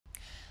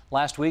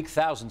Last week,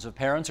 thousands of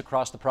parents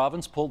across the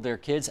province pulled their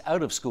kids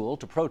out of school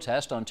to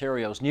protest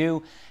Ontario's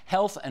new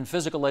health and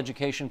physical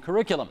education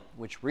curriculum,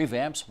 which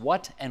revamps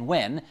what and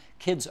when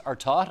kids are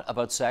taught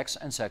about sex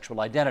and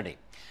sexual identity.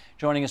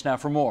 Joining us now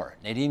for more,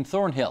 Nadine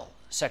Thornhill,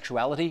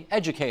 sexuality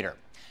educator,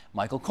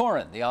 Michael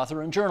Corin, the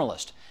author and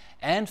journalist,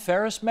 and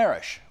Ferris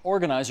Marish,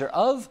 organizer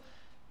of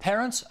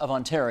Parents of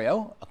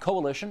Ontario, a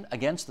coalition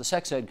against the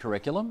sex ed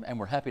curriculum. And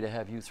we're happy to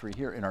have you three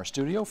here in our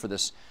studio for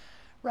this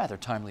rather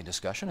timely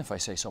discussion, if I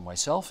say so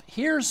myself.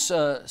 Here's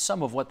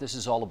some of what this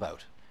is all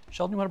about.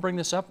 Sheldon, you want to bring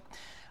this up?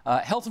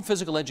 Health and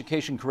physical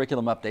education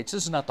curriculum updates.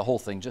 This is not the whole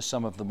thing, just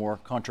some of the more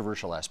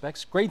controversial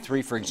aspects. Grade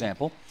 3, for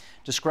example,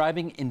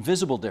 describing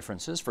invisible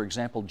differences, for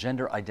example,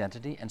 gender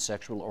identity and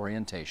sexual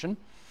orientation.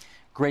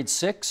 Grade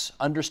 6,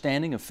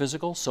 understanding of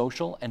physical,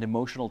 social, and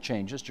emotional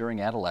changes during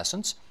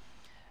adolescence.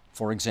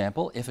 For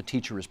example, if a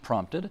teacher is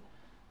prompted,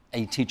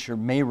 a teacher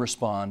may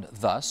respond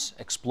thus: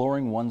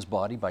 exploring one's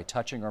body by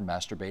touching or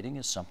masturbating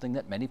is something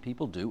that many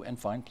people do and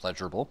find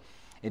pleasurable.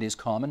 It is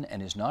common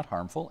and is not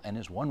harmful and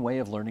is one way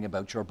of learning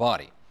about your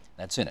body.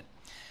 That's in it.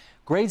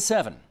 Grade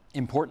 7,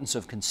 importance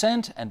of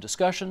consent and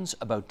discussions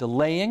about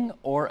delaying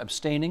or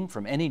abstaining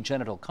from any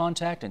genital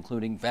contact,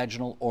 including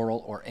vaginal,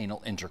 oral, or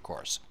anal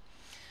intercourse.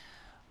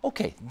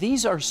 Okay,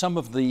 these are some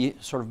of the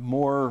sort of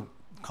more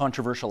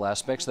controversial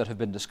aspects that have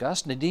been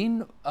discussed.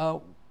 Nadine,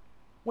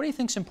 what do you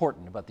think is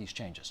important about these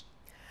changes?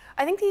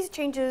 I think these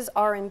changes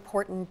are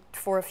important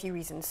for a few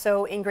reasons.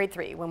 So in grade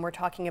 3, when we're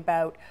talking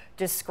about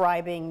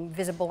describing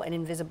visible and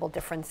invisible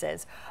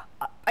differences,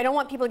 I don't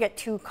want people to get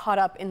too caught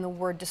up in the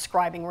word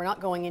describing. We're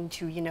not going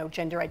into,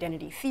 gender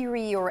identity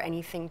theory or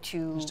anything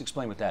to... Just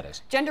explain what that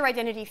is. Gender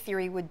identity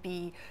theory would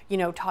be,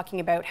 talking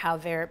about how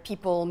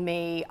people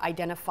may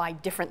identify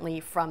differently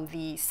from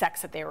the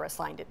sex that they were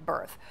assigned at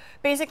birth.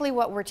 Basically,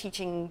 what we're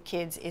teaching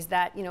kids is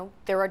that,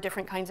 there are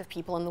different kinds of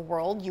people in the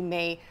world. You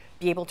may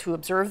be able to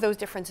observe those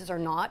differences or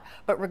not,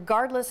 but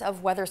regardless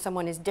of whether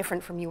someone is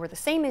different from you or the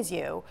same as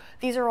you,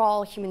 these are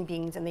all human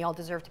beings and they all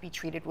deserve to be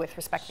treated with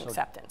respect and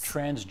acceptance.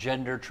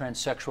 Transgender,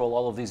 transsexual,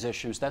 all of these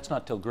issues, that's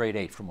not till grade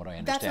 8 from what I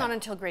understand. That's not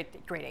until grade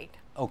 8.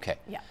 Okay.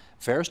 Yeah.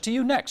 Ferris, to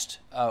you next.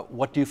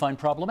 What do you find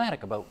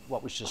problematic about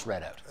what was just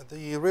read out?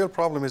 The real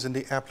problem is in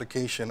the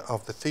application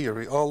of the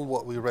theory. All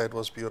what we read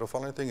was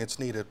beautiful, and I think it's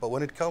needed, but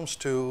when it comes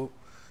to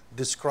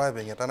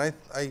describing it, and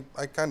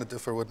I kind of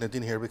differ with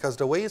Nadine here, because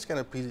the way it's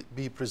going to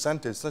be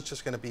presented, it's not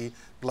just going to be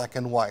black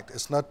and white.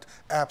 It's not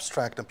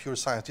abstract and pure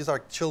science. These are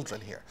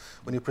children here.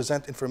 When you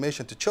present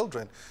information to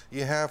children,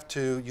 you have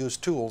to use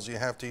tools, you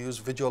have to use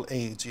visual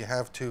aids, you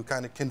have to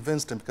kind of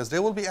convince them, because they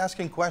will be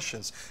asking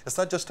questions. It's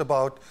not just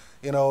about,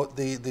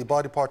 the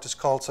body part is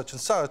called such and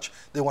such.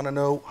 They want to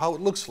know how it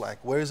looks like,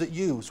 where is it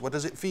used, what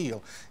does it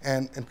feel,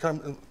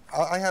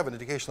 I have an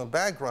educational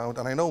background,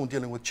 and I know when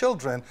dealing with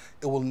children,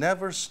 it will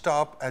never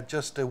stop at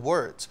just the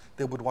words.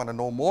 They would want to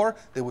know more,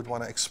 they would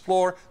want to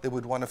explore, they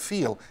would want to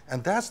feel.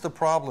 And that's the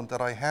problem that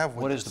I have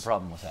with What is the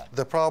problem with that?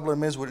 The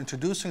problem is we're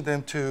introducing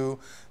them to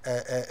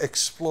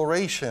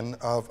exploration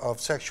of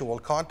sexual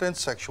content,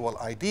 sexual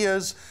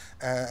ideas,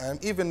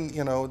 and even,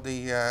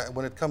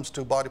 when it comes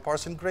to body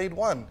parts in grade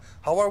 1.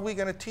 How are we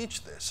going to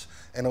teach this?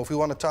 And if we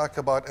want to talk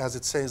about, as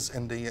it says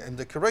in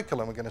the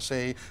curriculum, we're going to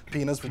say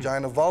penis,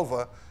 vagina,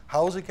 vulva.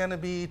 How is it going to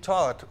be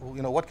taught?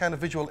 What kind of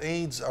visual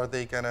aids are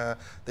they going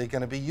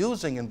to be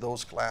using in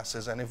those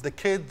classes? And if the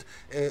kid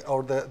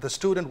or the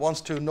student wants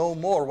to know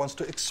more, wants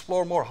to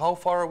explore more, how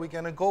far are we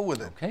going to go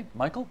with it? Okay,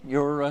 Michael,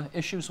 your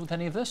issues with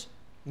any of this?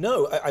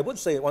 No, I would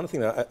say one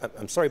thing.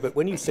 I'm sorry, but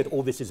when you said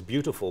all this is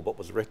beautiful, what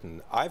was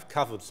written, I've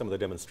covered some of the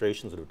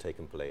demonstrations that have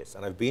taken place,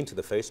 and I've been to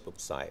the Facebook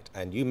site,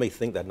 and you may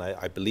think that, and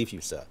I believe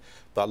you, sir,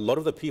 but a lot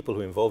of the people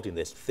who are involved in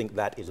this think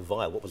that is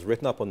vile. What was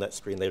written up on that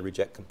screen, they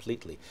reject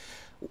completely.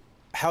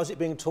 How is it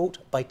being taught?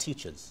 By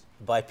teachers,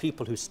 by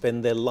people who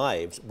spend their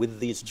lives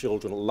with these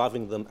children,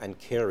 loving them and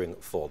caring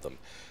for them.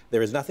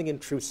 There is nothing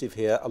intrusive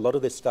here. A lot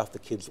of this stuff the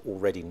kids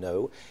already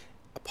know.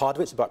 A part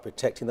of it's about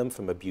protecting them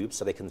from abuse,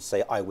 so they can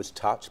say, I was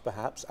touched,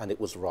 perhaps, and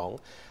it was wrong.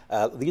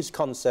 These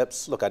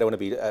concepts, look, I don't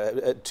want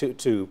to be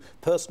too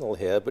personal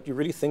here, but you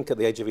really think at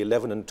the age of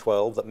 11 and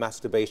 12 that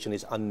masturbation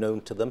is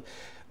unknown to them.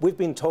 We've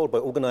been told by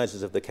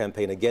organizers of the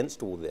campaign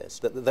against all this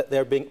that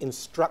they're being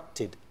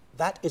instructed.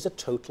 That is a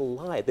total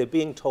lie. They're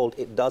being told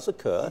it does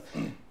occur.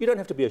 You don't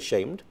have to be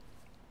ashamed.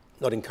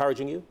 Not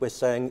encouraging you. We're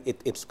saying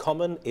it's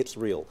common, it's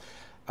real.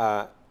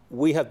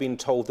 We have been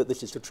told that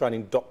this is to try and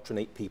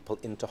indoctrinate people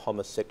into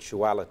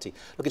homosexuality.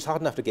 Look, it's hard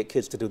enough to get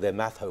kids to do their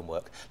math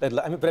homework.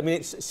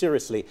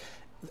 Seriously,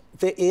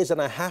 there is,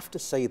 and I have to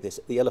say this,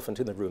 the elephant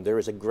in the room, there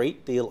is a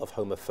great deal of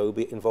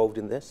homophobia involved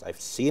in this.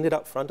 I've seen it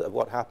up front of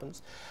what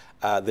happens.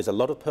 There's a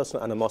lot of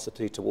personal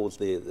animosity towards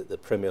the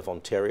Premier of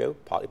Ontario,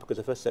 partly because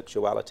of her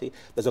sexuality.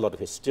 There's a lot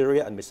of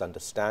hysteria and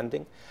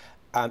misunderstanding.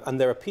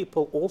 And there are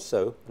people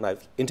also, and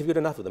I've interviewed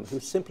enough of them, who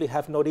simply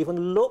have not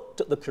even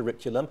looked at the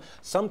curriculum.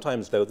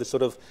 Sometimes, though,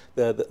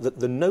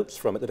 the notes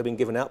from it that have been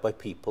given out by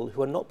people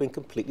who are not being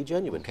completely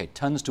genuine. Okay,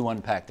 tons to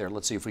unpack there.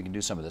 Let's see if we can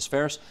do some of this.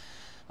 Ferris,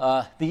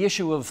 the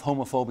issue of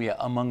homophobia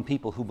among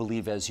people who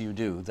believe as you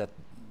do, that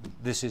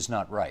this is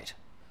not right.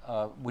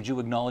 Would you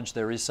acknowledge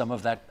there is some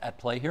of that at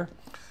play here?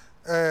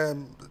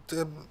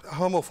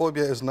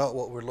 Homophobia is not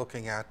what we're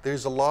looking at.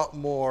 There's a lot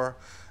more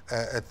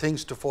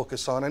things to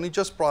focus on. And he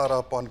just brought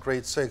up on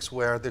grade 6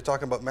 where they're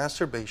talking about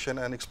masturbation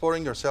and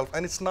exploring yourself,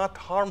 and it's not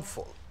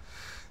harmful.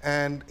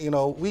 And you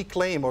know, we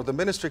claim, or the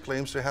ministry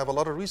claims, to have a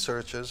lot of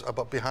researches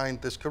about behind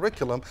this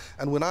curriculum.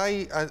 And when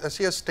I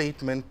see a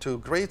statement to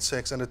grade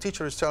 6 and the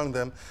teacher is telling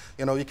them,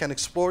 you know, you can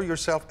explore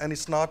yourself and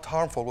it's not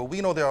harmful. Well, we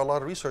know there are a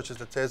lot of researches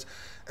that says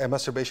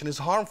masturbation is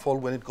harmful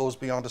when it goes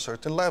beyond a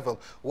certain level.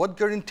 What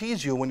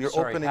guarantees you when you're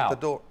opening the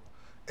door?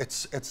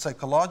 It's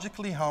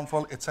psychologically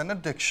harmful. It's an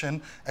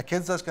addiction. A kid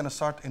that's going to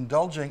start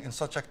indulging in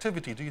such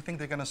activity, do you think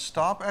they're going to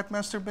stop at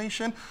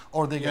masturbation,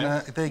 or they're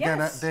gonna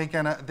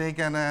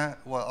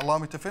well, allow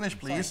me to finish,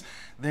 please.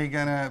 They're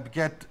gonna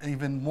get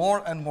even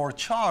more and more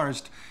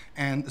charged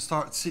and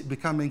start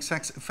becoming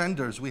sex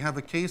offenders. We have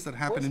a case that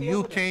happened in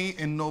UK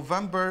in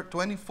November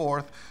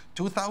 24th,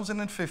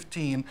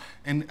 2015,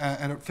 in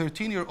a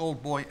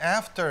 13-year-old boy,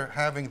 after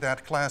having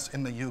that class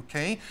in the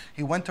UK,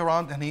 he went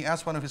around and he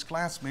asked one of his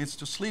classmates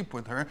to sleep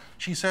with her.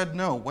 She said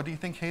no. What do you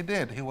think he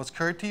did? He was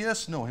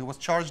courteous? No, he was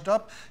charged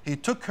up. He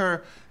took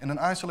her in an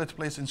isolated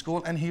place in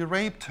school and he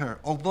raped her.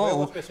 Although, where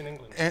was this in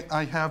England?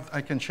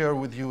 I can share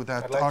with you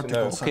that like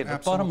article. Okay,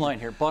 but bottom line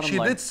here, she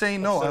did say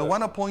no. I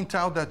want to point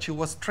out that she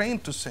was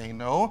trained to say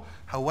no.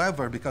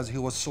 However, because he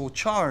was so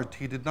charged,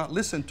 he did not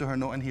listen to her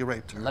no, and he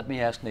raped her. Let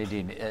me ask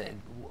Nadine.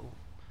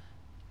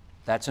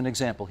 That's an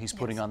example he's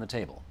putting on the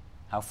table.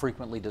 How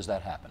frequently does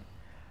that happen?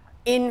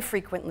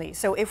 Infrequently.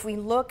 So if we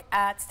look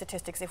at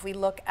statistics, if we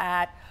look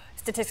at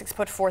statistics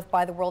put forth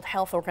by the World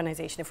Health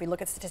Organization, if we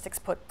look at statistics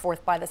put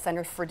forth by the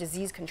Centers for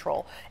Disease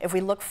Control, if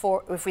we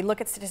look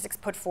at statistics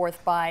put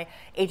forth by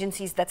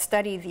agencies that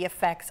study the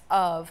effects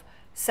of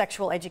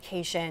sexual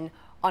education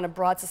on a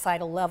broad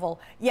societal level,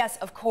 yes,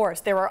 of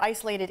course, there are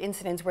isolated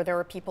incidents where there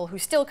are people who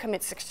still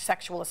commit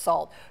sexual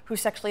assault, who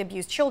sexually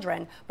abuse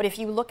children. But if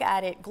you look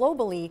at it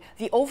globally,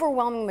 the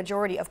overwhelming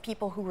majority of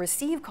people who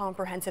receive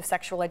comprehensive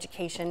sexual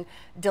education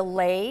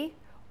delay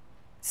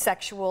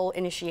sexual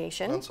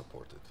initiation.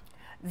 Unsupported.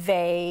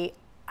 They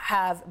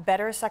have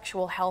better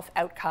sexual health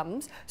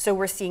outcomes. So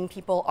we're seeing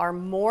people are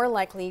more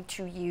likely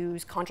to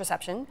use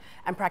contraception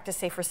and practice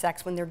safer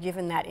sex when they're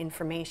given that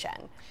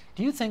information.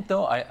 Do you think,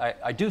 though,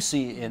 I do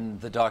see in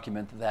the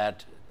document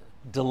that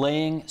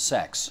delaying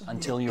sex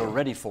until you're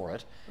ready for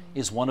it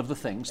is one of the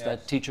things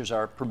that teachers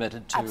are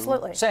permitted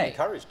to say.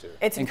 Encouraged to.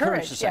 It's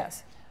encouraged,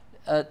 yes.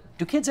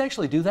 Do kids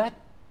actually do that?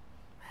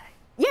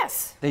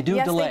 Yes. They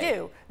do delay.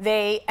 Yes,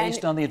 they do.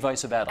 Based on the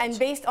advice of adults. And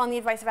based on the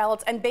advice of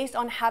adults and based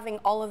on having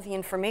all of the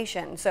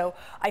information. So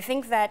I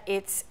think that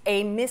it's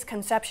a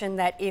misconception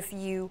that if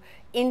you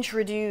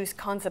introduce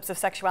concepts of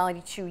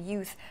sexuality to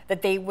youth,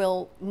 that they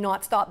will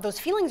not stop. Those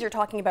feelings you're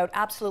talking about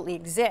absolutely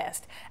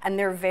exist, and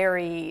they're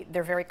very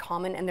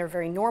common and they're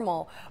very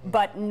normal.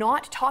 But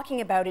not talking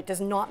about it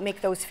does not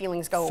make those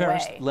feelings go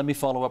away. Let me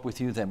follow up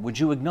with you then. Would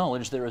you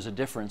acknowledge there is a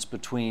difference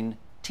between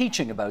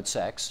teaching about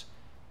sex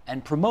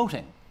and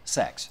promoting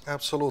sex?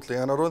 Absolutely,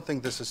 and I don't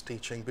think this is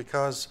teaching,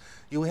 because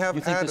you have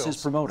You think adults. this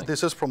is promoting?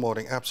 This is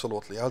promoting,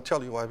 absolutely. I'll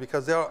tell you why.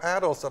 Because there are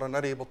adults that are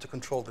not able to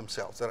control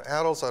themselves. There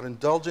are adults that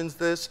indulge in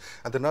this,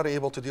 and they're not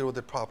able to deal with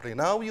it properly.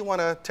 Now you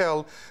want to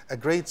tell a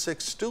grade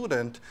 6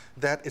 student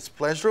that it's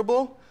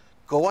pleasurable.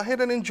 Go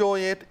ahead and enjoy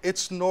it.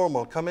 It's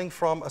normal, coming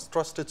from a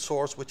trusted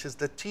source, which is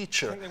the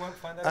teacher. You think they won't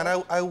find that and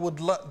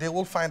out? they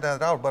will find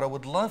that out, but I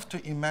would love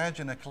to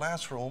imagine a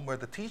classroom where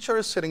the teacher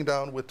is sitting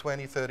down with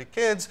 20, 30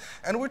 kids,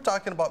 and we're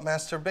talking about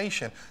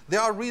masturbation.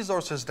 There are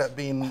resources that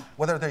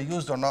whether they're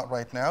used or not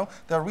right now,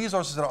 there are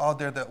resources that are out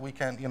there that we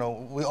can,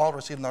 we all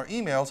receive in our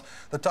emails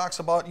that talks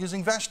about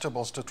using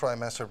vegetables to try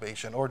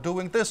masturbation, or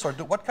doing this, or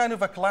what kind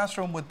of a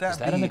classroom would that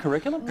be? Is that in the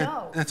curriculum?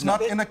 No. It's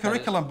not in a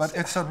curriculum, but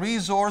it's a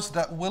resource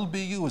that will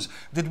be used.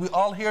 Did we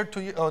all hear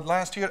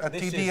last year at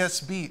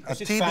TDSB?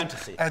 This is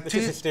fantasy. This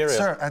is hysteria.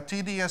 Sir, at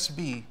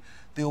TDSB,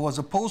 there was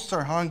a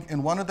poster hung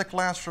in one of the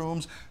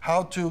classrooms,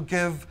 how to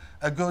give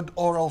a good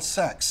oral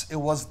sex. It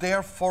was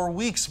there for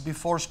weeks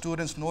before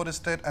students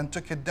noticed it and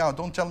took it down.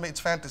 Don't tell me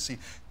it's fantasy.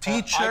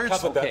 Teachers, I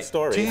covered that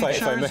story, teachers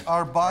if I may.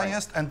 are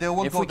biased, and they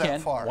will go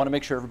that far. I want to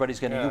make sure everybody's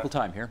getting equal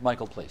time here.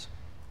 Michael, please.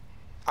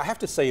 I have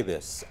to say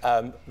this.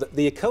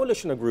 The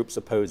coalition of groups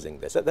opposing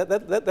this,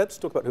 let's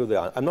talk about who they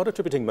are. I'm not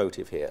attributing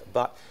motive here,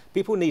 but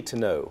people need to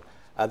know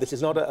this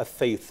is not a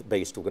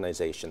faith-based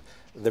organization.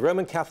 The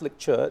Roman Catholic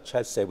Church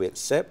has said we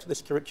accept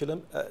this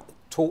curriculum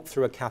taught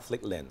through a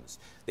Catholic lens.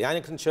 The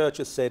Anglican Church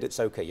has said it's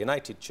okay,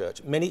 United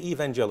Church, many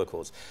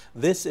evangelicals.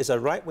 This is a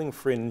right-wing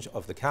fringe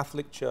of the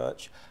Catholic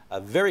Church,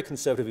 very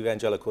conservative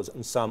evangelicals,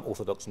 and some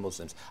Orthodox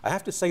Muslims. I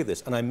have to say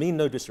this, and I mean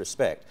no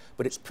disrespect,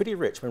 but it's pretty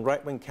rich when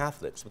right-wing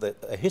Catholics, with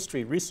a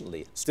history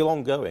recently, still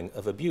ongoing,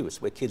 of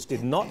abuse, where kids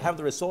did not have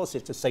the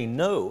resources to say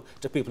no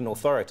to people in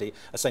authority,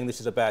 are saying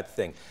this is a bad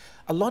thing.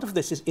 A lot of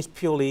this is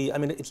purely, I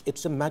mean,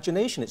 it's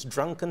imagination, it's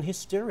drunken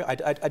hysteria.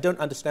 I don't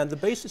understand the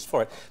basis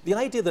for it. The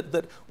idea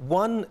that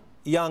one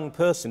young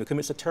person who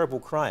commits a terrible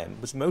crime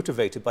was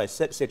motivated by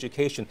sex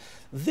education.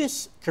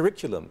 This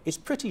curriculum is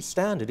pretty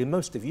standard in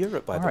most of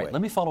Europe, by the way. All right,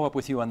 let me follow up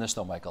with you on this,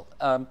 though, Michael.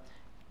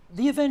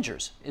 The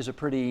Avengers is a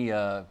pretty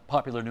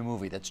popular new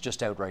movie that's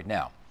just out right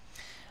now.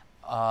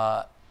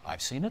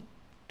 I've seen it,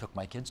 took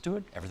my kids to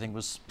it. Everything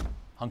was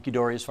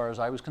hunky-dory as far as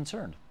I was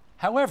concerned.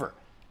 However,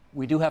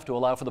 we do have to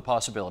allow for the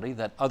possibility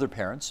that other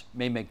parents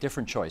may make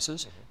different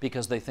choices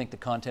because they think the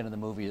content of the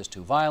movie is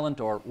too violent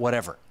or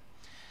whatever.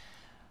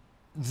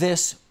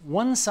 This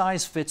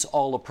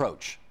one-size-fits-all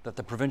approach that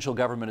the provincial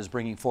government is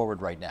bringing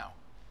forward right now,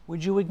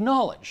 would you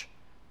acknowledge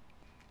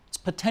it's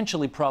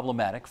potentially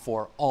problematic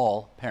for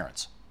all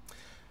parents?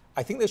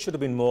 I think there should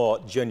have been more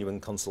genuine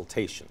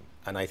consultation,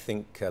 and I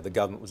think the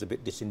government was a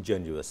bit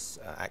disingenuous,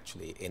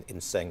 actually,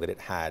 in saying that it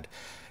had.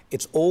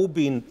 It's all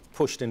been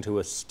pushed into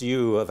a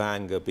stew of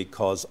anger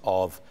because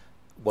of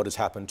what has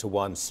happened to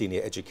one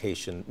senior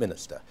education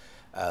minister.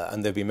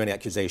 And there have been many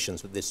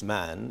accusations that this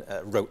man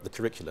wrote the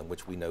curriculum,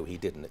 which we know he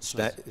didn't.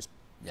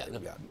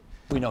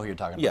 We know who you're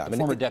talking about, yeah, the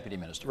former deputy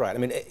minister. Right. I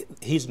mean,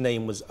 his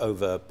name was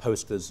over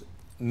posters,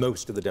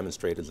 most of the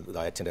demonstrators that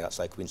I attended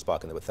outside Queen's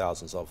Park, and there were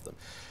thousands of them.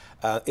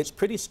 It's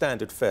pretty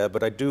standard fare,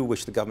 but I do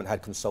wish the government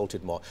had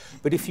consulted more.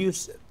 But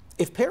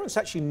if parents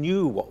actually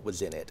knew what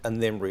was in it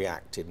and then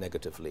reacted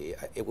negatively,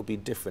 it would be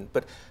different.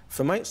 But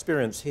from my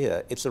experience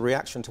here, it's a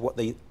reaction to what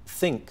they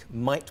think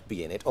might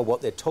be in it or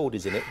what they're told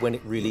is in it when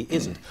it really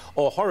isn't.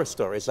 Or horror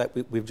stories like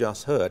we've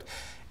just heard.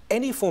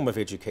 Any form of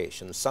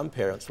education, some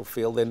parents will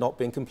feel they're not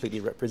being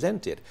completely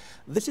represented.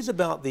 This is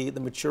about the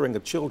maturing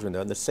of children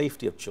and the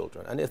safety of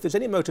children. And if there's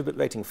any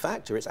motivating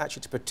factor, it's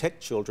actually to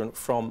protect children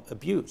from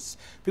abuse.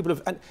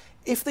 And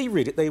if they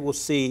read it, they will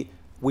see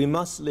we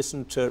must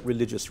listen to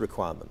religious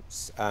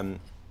requirements.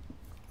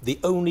 The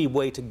only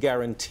way to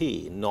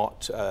guarantee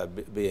not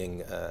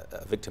being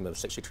a victim of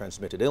sexually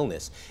transmitted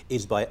illness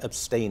is by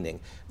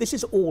abstaining. This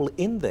is all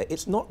in there.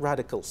 It's not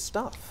radical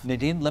stuff.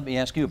 Nadine, let me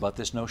ask you about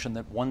this notion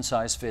that one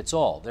size fits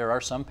all. There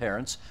are some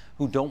parents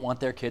who don't want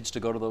their kids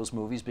to go to those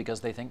movies because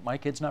they think my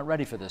kid's not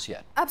ready for this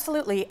yet.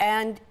 Absolutely,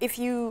 and if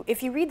you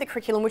read the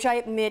curriculum, which I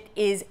admit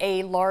is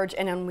a large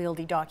and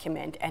unwieldy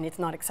document and it's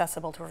not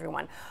accessible to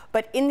everyone,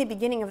 but in the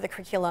beginning of the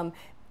curriculum,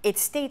 it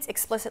states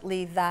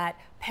explicitly that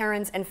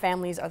parents and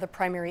families are the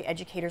primary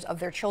educators of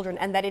their children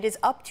and that it is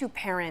up to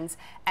parents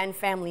and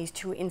families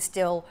to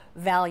instill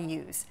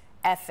values,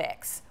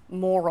 ethics,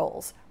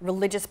 morals,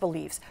 religious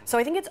beliefs. So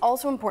I think it's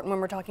also important when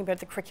we're talking about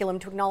the curriculum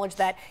to acknowledge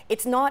that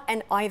it's not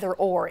an either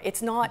or.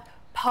 It's not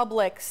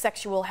public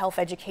sexual health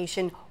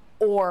education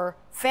or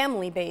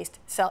family-based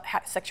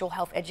sexual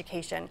health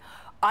education.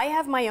 I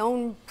have my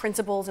own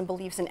principles and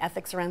beliefs and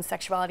ethics around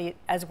sexuality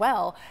as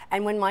well.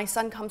 And when my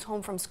son comes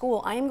home from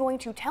school, I am going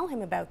to tell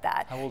him about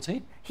that. How old is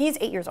he? He's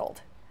 8 years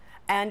old.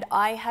 And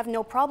I have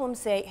no problem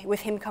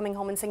with him coming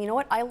home and saying, you know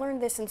what, I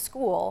learned this in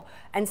school,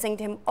 and saying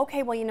to him,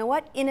 okay, well, you know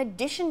what, in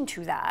addition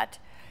to that,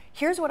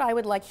 here's what I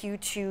would like you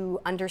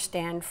to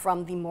understand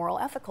from the moral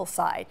ethical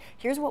side.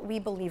 Here's what we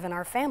believe in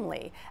our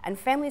family. And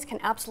families can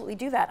absolutely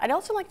do that. I'd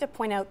also like to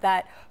point out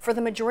that for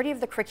the majority of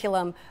the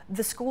curriculum,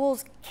 the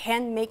schools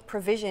can make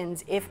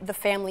provisions if the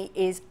family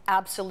is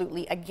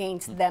absolutely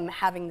against them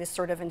having this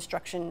sort of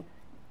instruction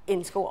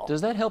in school.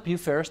 Does that help you,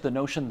 Ferris, the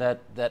notion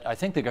that I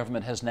think the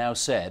government has now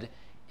said,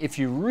 if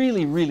you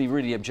really, really,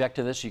 really object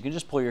to this, you can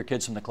just pull your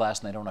kids from the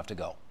class and they don't have to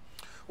go?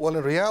 Well,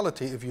 in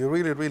reality, if you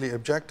really, really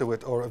object to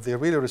it, or if they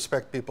really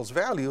respect people's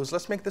values,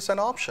 let's make this an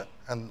option.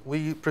 And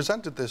we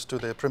presented this to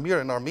the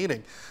premier in our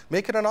meeting.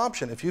 Make it an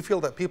option. If you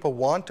feel that people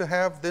want to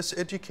have this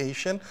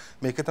education,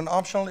 make it an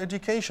optional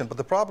education. But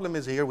the problem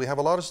is here, we have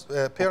a lot of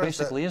parents. Well,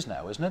 basically is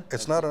now, isn't it?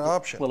 It's not an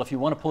option. Well, if you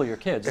want to pull your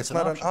kids, it's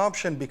not an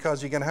option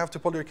because you're going to have to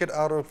pull your kid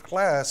out of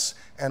class.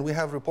 And we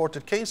have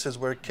reported cases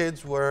where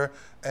kids were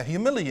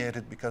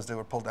humiliated because they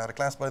were pulled out of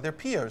class by their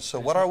peers.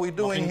 So what are we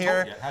doing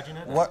here? How do you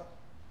know that?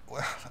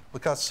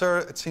 Because, sir,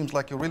 it seems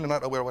like you're really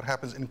not aware what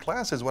happens in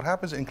classes. What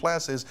happens in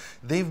classes,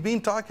 they've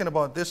been talking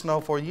about this now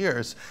for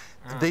years.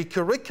 The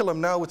curriculum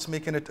now, it's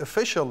making it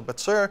official, but,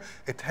 sir,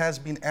 it has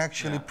been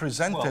actually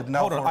presented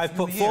now for a few I've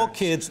put 4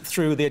 kids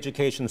through the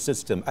education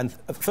system, and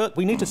first,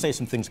 we need to say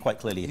some things quite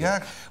clearly here.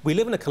 Yeah. We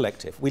live in a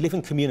collective. We live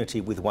in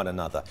community with one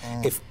another.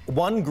 If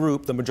one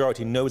group, the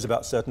majority, knows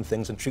about certain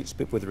things and treats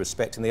people with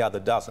respect and the other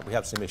doesn't, we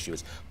have some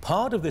issues.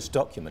 Part of this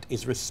document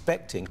is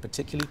respecting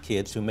particularly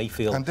kids who may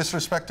feel... And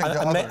disrespecting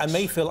the others. And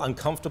may feel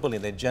uncomfortable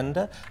in their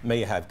gender,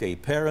 may have gay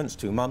parents,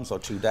 2 mums or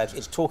 2 dads.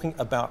 It's talking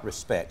about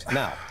respect.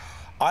 Now,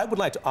 I would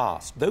like to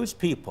ask those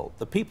people,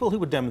 the people who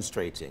were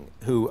demonstrating,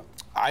 who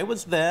I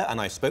was there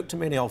and I spoke to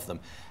many of them,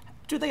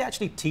 do they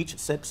actually teach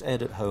sex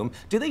ed at home?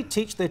 Do they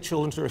teach their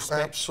children to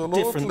respect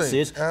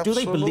differences? Do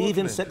they believe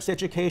in sex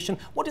education?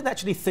 What do they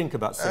actually think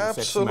about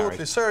same-sex marriage?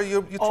 Absolutely, sir.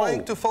 You're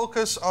trying to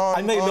focus on...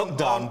 I may look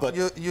dumb, but...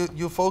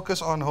 You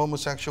focus on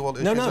homosexual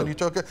issues. No. And you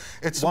talk,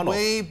 it's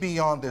way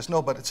beyond this.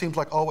 No, but it seems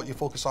like all what you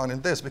focus on in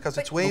this, because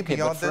it's way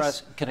beyond but for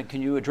this. Us, can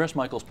you address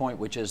Michael's point,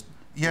 which is,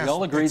 yes, we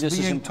all agree this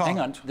is... Hang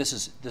on, this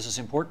is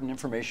important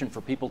information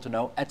for people to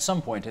know at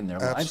some point in their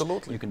lives.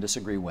 Absolutely. You can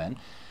disagree when.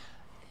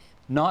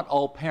 Not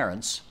all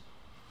parents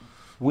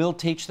We'll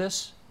teach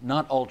this.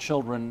 Not all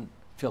children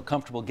feel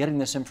comfortable getting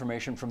this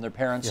information from their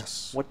parents.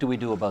 Yes. What do we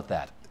do about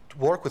that?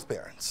 Work with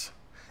parents.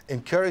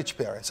 Encourage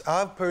parents.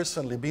 I've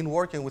personally been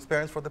working with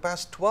parents for the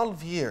past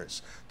 12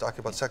 years,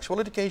 talking about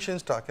sexual education,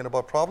 talking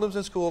about problems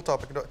in school,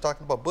 talking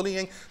about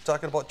bullying,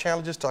 talking about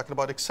challenges, talking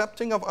about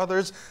accepting of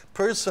others.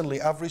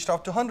 Personally, I've reached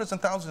out to hundreds and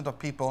thousands of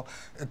people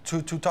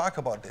to talk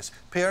about this.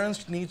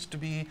 Parents need to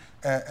be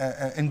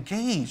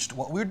engaged.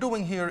 What we're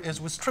doing here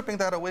is we're stripping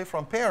that away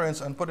from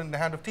parents and putting it in the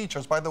hand of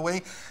teachers. By the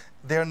way,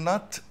 they're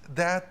not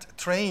that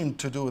trained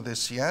to do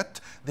this yet.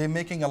 They're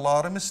making a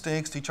lot of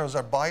mistakes. Teachers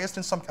are biased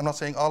in some, I'm not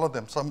saying all of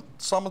them.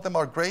 Some of them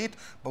are great,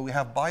 but we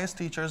have biased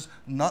teachers,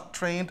 not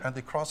trained, and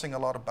they're crossing a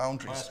lot of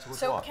boundaries.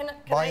 So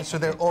Biased to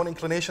their own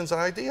inclinations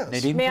and ideas.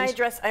 Nadine, May I please?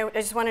 address, I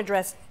just want to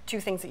address two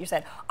things that you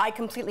said. I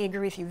completely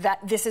agree with you that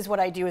this is what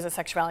I do as a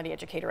sexuality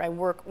educator. I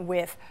work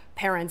with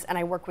parents and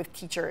I work with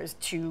teachers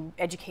to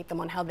educate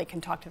them on how they can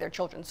talk to their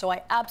children. So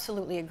I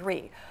absolutely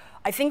agree.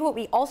 I think what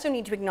we also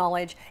need to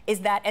acknowledge is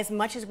that as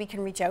much as we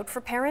can reach out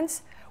for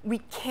parents, we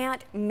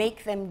can't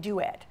make them do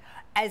it.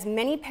 As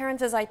many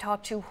parents as I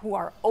talk to who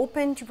are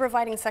open to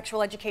providing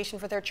sexual education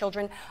for their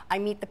children, I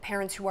meet the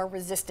parents who are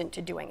resistant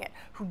to doing it,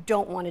 who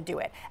don't want to do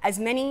it. As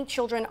many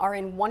children are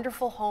in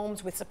wonderful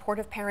homes with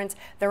supportive parents,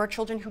 there are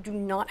children who do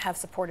not have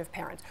supportive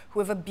parents,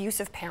 who have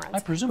abusive parents. I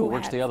presume it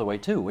works the other way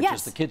too, which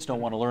is the kids don't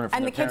want to learn it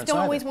from their parents And the kids don't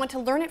either. always want to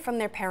learn it from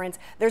their parents.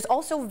 There's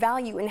also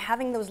value in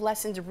having those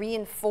lessons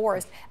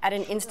reinforced at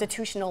an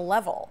institutional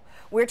level.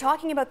 We're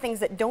talking about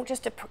things that don't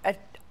just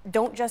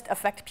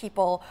affect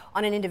people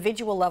on an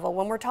individual level.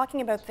 When we're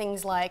talking about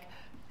things like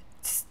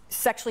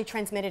sexually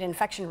transmitted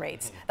infection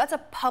rates, that's a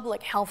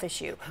public health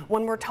issue.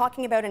 When we're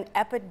talking about an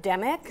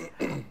epidemic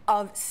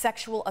of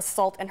sexual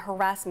assault and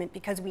harassment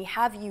because we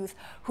have youth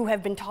who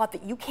have been taught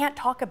that you can't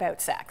talk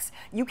about sex,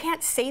 you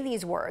can't say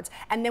these words,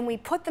 and then we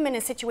put them in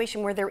a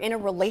situation where they're in a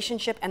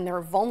relationship and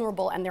they're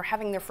vulnerable and they're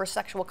having their first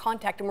sexual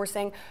contact, and we're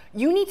saying,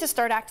 you need to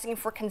start asking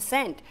for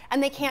consent,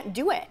 and they can't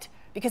do it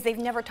because they've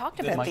never talked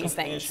about these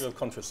things. The issue of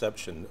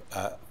contraception,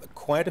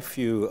 quite a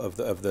few of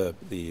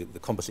the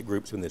composite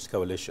groups in this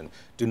coalition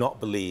do not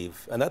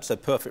believe, and that's a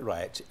perfect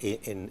right,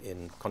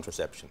 in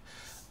contraception.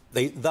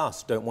 They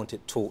thus don't want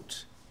it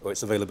taught or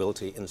its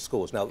availability in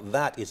schools. Now,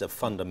 that is a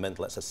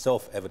fundamental, that's a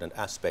self-evident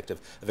aspect of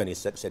any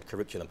sex ed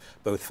curriculum,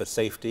 both for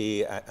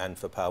safety and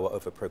for power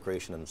over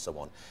procreation and so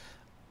on.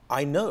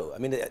 I know, I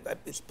mean,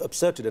 it's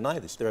absurd to deny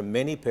this. There are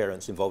many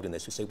parents involved in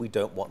this who say, we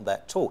don't want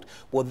that taught.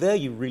 Well, there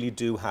you really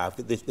do have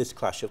this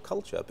clash of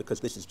culture, because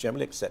this is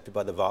generally accepted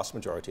by the vast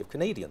majority of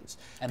Canadians.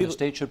 And the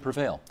state should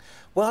prevail.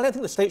 Well, I don't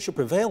think the state should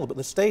prevail, but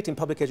the state in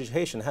public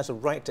education has a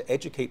right to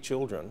educate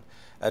children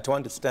to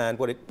understand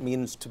what it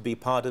means to be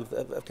part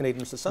of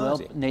Canadian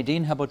society. Well,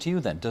 Nadine, how about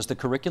you then? Does the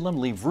curriculum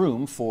leave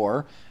room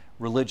for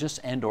religious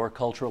and/or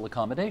cultural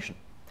accommodation?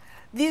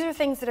 These are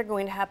things that are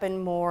going to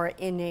happen more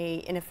in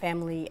a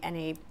family and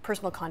a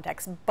personal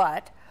context,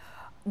 but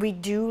we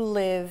do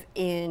live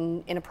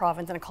in a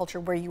province and a culture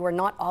where you are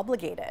not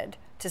obligated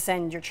to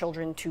send your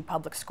children to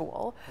public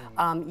school.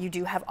 You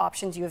do have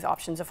options. You have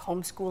options of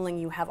homeschooling.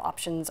 You have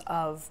options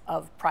of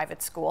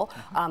private school.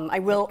 I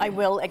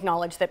will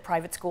acknowledge that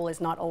private school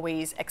is not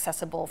always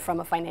accessible from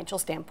a financial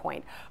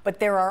standpoint, but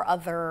there are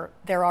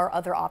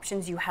other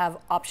options. You have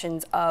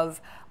options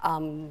of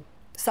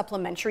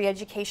supplementary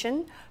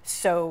education,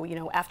 so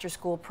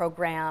after-school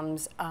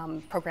programs,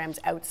 programs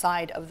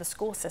outside of the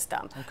school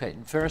system. Okay,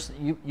 Ferris,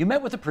 you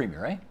met with the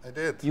Premier, eh? I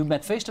did. You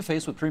met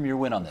face-to-face with Premier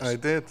Wynne on this. I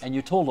did. And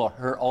you told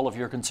her all of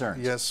your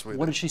concerns. Yes, we did.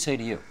 What did she say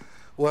to you?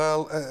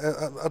 Well,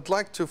 I'd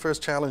like to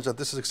first challenge that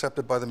this is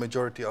accepted by the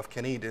majority of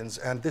Canadians,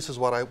 and this is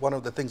what one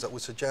of the things that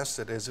we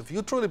suggested is, if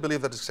you truly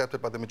believe that it's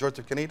accepted by the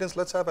majority of Canadians,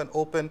 let's have an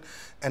open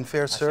and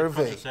fair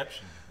survey.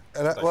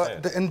 Well,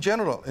 in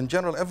general,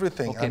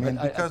 everything. Okay, I mean,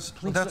 because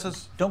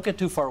please don't get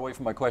too far away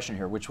from my question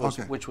here, which was,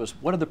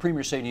 what did the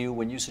Premier say to you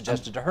when you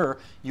suggested to her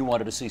you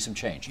wanted to see some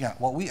change? Yeah,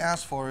 what we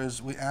asked for is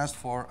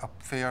a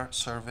fair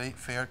survey,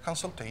 fair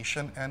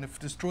consultation, and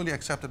if it's truly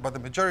accepted by the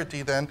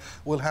majority, then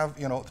we'll have,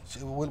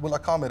 we'll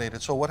accommodate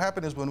it. So what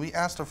happened is, when we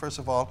asked her, first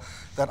of all,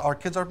 that our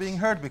kids are being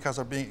heard because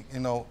of being,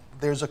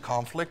 there's a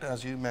conflict,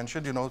 as you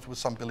mentioned, with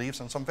some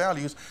beliefs and some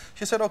values.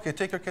 She said, okay,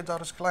 take your kids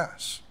out of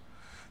class.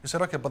 He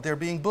said, okay, but they're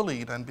being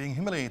bullied and being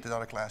humiliated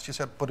out of class. She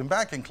said, put them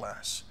back in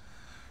class.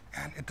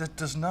 And it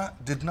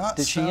did not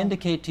Did she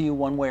indicate to you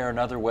one way or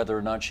another whether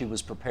or not she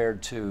was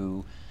prepared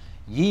to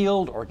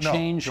yield or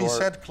change? No, she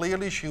said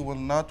clearly she will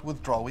not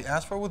withdraw. We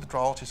asked for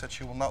withdrawal. She said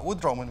she will not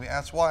withdraw. When we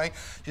asked why,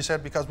 she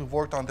said, because we've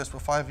worked on this for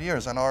 5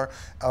 years. And our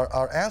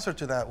answer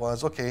to that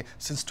was, okay,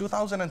 since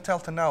 2010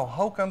 to now,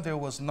 how come there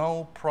was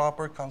no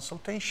proper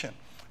consultation?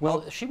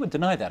 Well, she would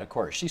deny that, of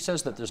course. She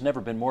says that there's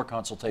never been more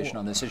consultation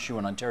on this issue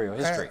in Ontario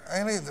history.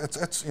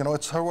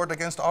 It's her word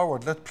against our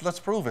word. Let's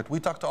prove it. We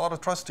talked to a lot of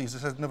trustees. They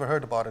said never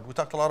heard about it. We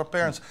talked to a lot of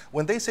parents.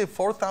 When they say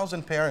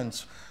 4,000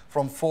 parents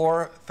from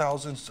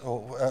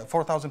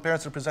 4,000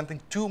 parents representing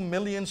 2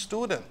 million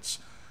students,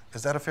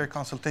 is that a fair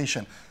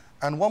consultation?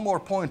 And one more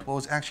point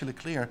was actually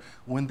clear.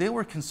 When they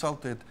were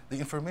consulted, the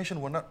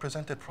information were not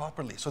presented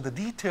properly. So the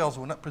details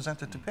were not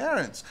presented to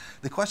parents.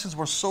 The questions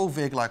were so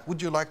vague, like,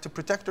 would you like to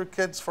protect your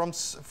kids from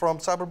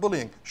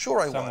cyberbullying?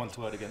 Sure, I would. Someone's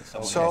word against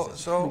someone.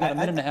 So We've got a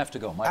minute and a half to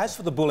go. Michael. As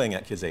for the bullying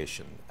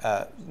accusation,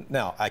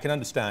 now, I can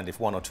understand if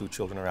 1 or 2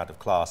 children are out of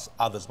class,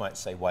 others might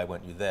say, why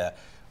weren't you there?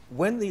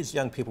 When these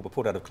young people were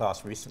put out of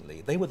class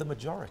recently, they were the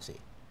majority.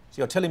 So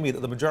you're telling me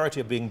that the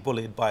majority are being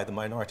bullied by the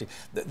minority.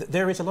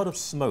 There is a lot of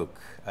smoke,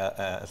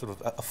 sort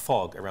of a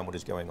fog around what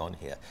is going on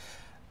here.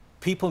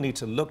 People need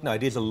to look. Now,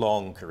 it is a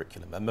long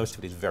curriculum, and most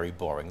of it is very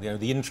boring. You know,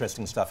 the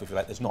interesting stuff, if you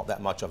like, there's not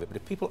that much of it. But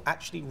if people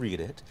actually read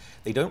it,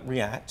 they don't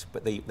react,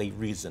 but they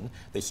reason.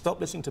 They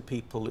stop listening to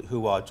people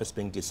who are just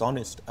being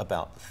dishonest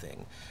about the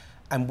thing.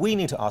 And we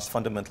need to ask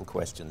fundamental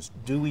questions.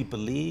 Do we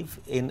believe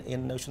in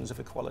notions of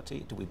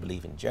equality? Do we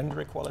believe in gender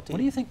equality? What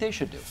do you think they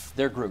should do,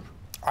 their group?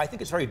 I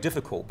think it's very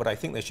difficult, but I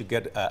think they should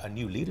get a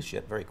new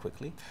leadership very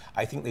quickly.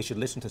 I think they should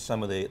listen to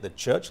some of the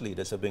church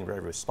leaders who are being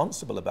very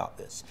responsible about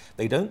this.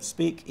 They don't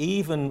speak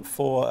even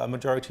for a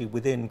majority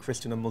within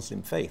Christian and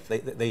Muslim faith.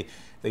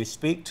 They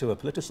speak to a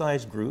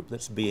politicized group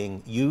that's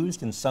being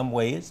used in some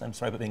ways, I'm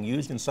sorry, but being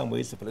used in some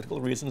ways for political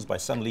reasons by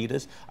some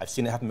leaders. I've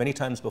seen it happen many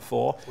times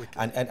before,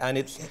 and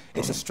it's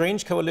a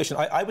strange coalition.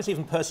 I was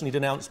even personally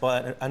denounced by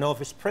an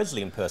Elvis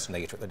Presley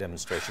impersonator at the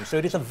demonstration, so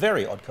it is a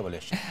very odd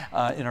coalition.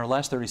 In our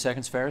last 30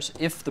 seconds, Ferris,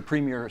 if the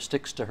Premier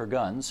sticks to her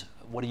guns,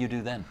 what do you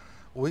do then?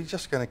 We're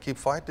just going to keep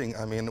fighting.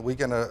 I mean, we're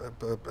going to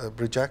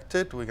reject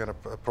it, we're going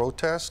to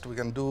protest, we're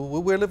going to do,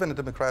 we live in a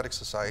democratic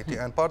society,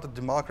 and part of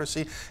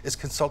democracy is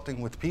consulting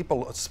with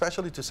people,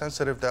 especially to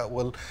sensitive that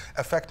will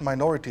affect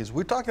minorities.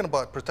 We're talking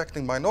about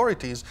protecting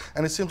minorities,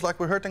 and it seems like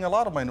we're hurting a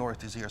lot of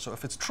minorities here. So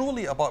if it's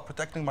truly about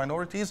protecting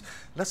minorities,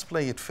 let's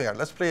play it fair.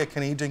 Let's play a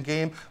Canadian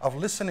game of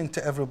listening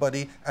to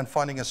everybody and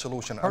finding a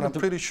solution. And I'm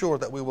pretty sure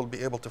that we will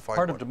be able to find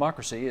Part of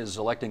democracy is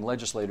electing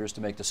legislators to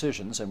make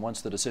decisions, and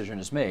once the decision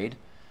is made,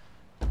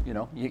 you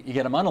know, you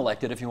get them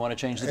unelected if you want to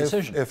change the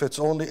decision. If it's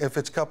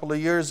a couple of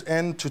years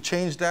in to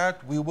change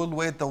that, we will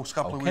wait those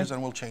couple of years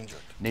and we'll change it.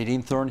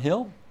 Nadine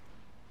Thornhill,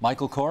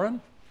 Michael Coren,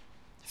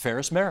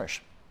 Ferris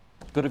Marish.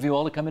 Good of you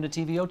all to come into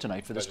TVO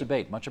tonight for this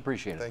debate. Much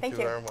appreciated. Thank you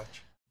very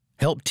much.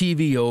 Help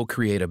TVO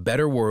create a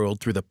better world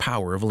through the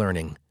power of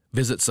learning.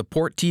 Visit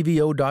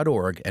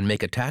supporttvo.org and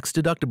make a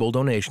tax-deductible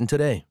donation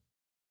today.